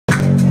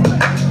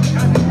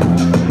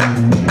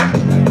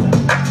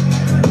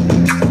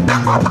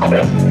Yo,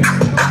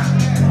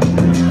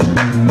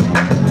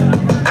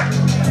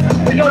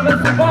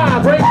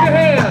 MR.Vibe, raise your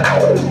hand.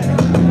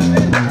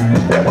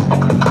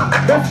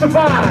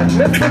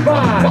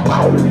 MR.Vibe,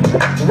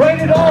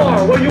 rated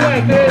R, where you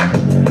at, kid?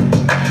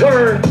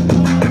 Word.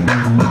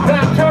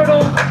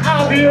 Nocturnal,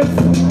 obvious.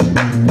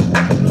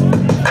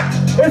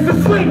 It's the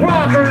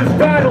Sleeprockers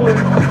battling.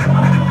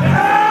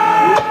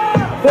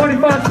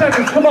 45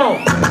 seconds, come on.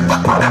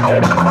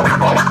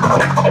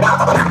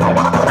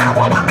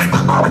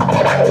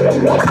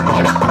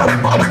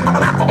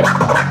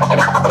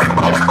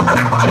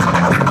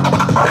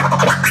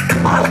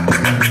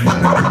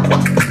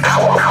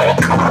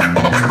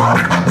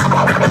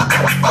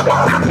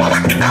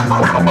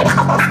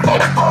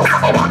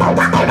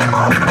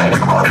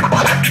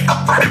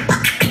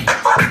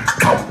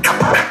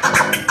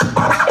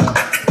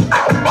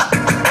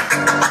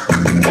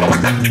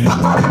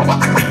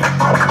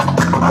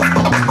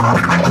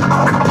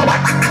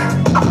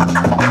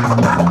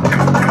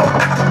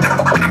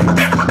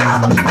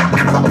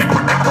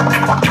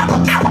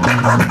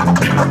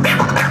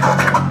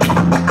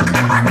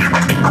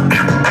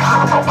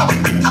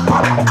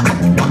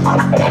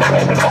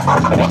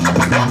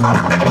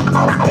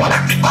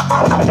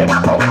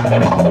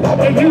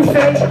 And you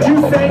say,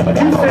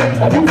 what you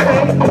say?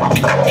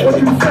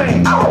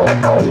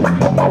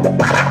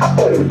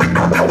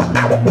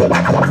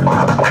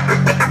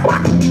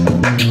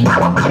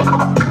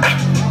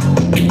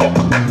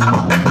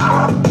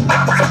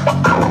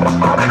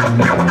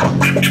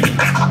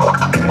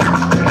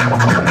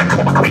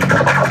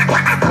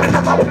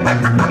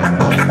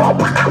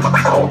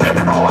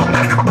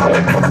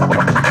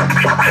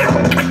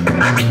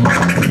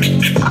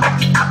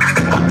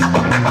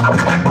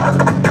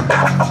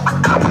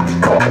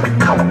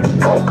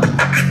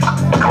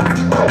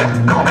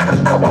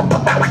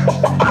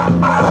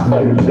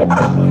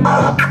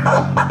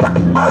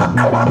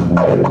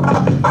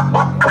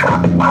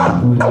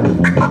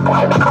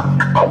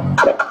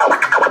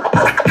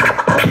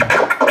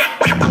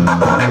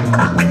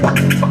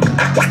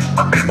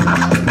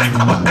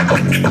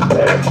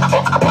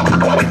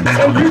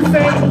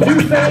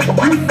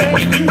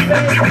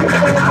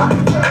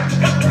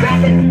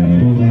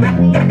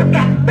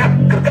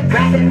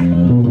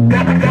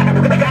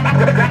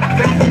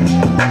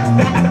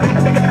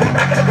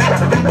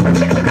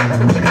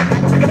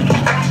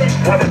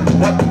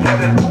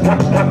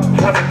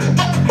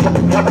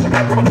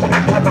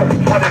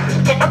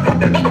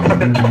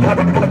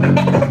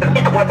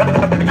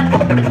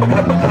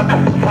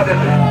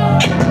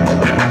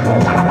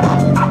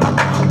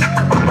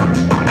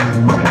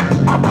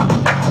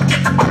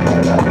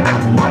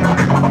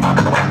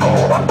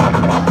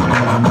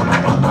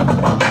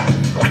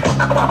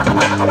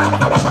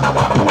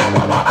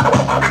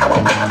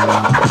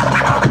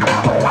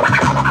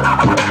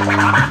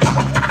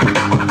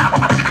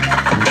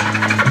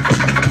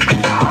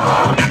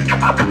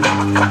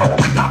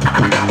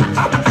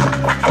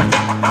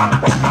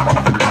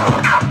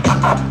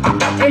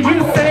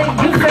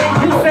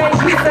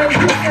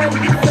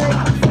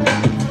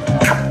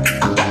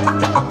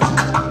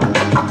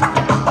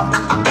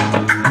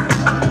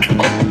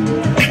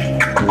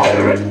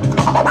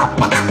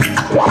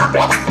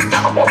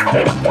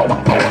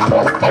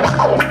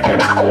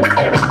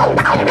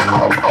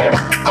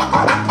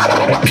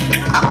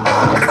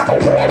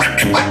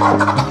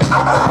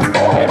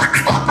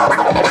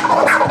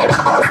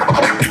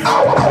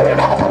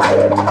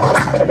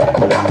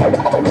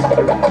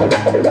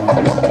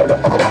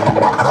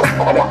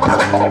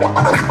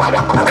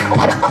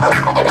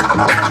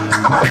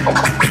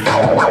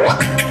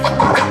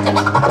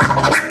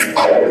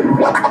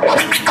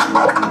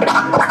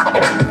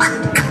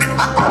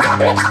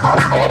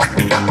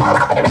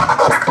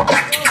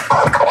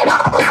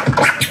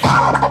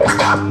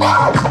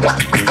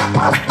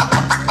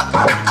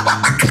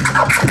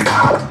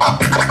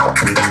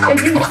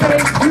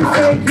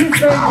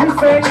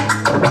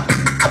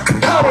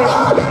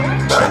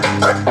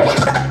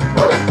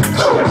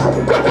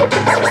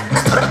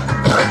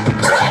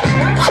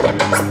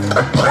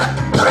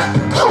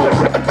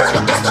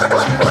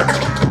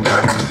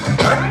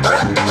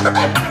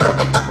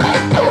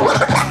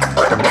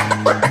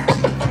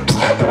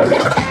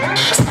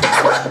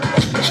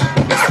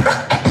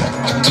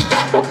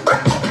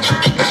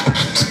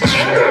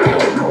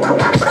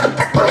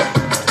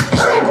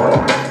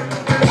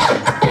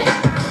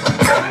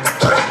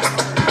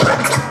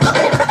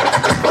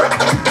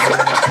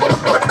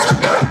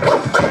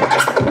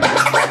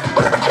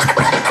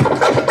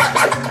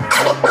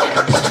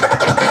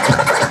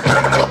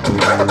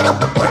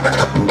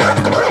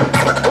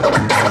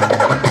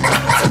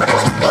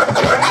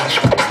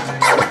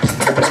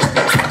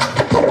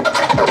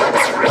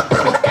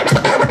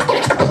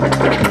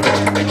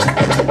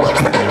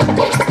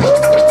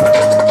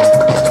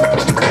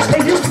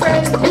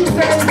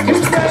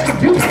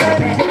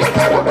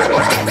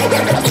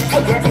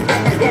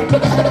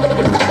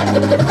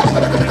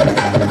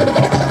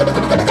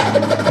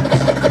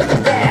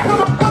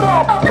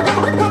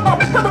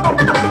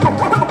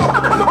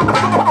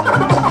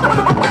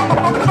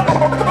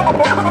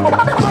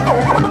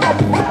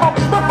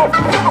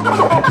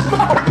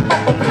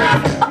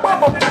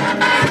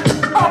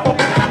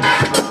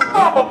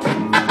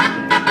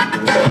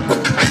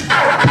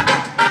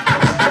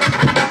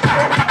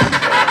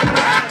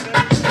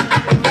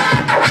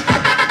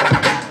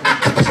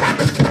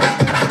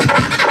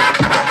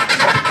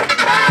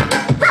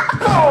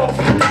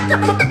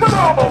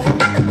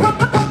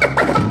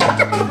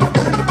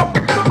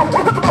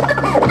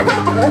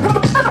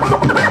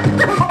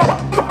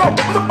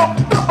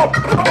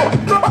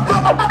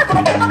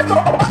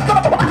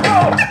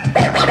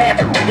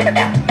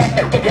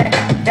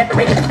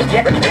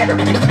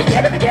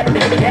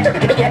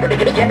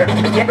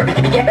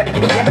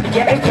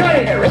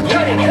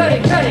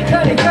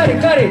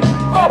 Cut it.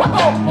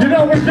 You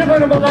know, we're giving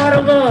them a lot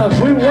of love.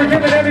 We're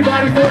giving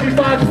everybody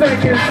 45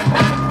 seconds.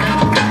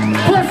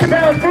 Plus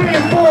about 3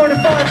 and 4 to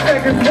 5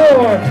 seconds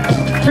more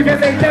to get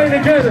their day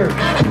together.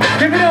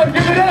 Give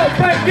it up,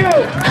 thank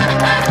you.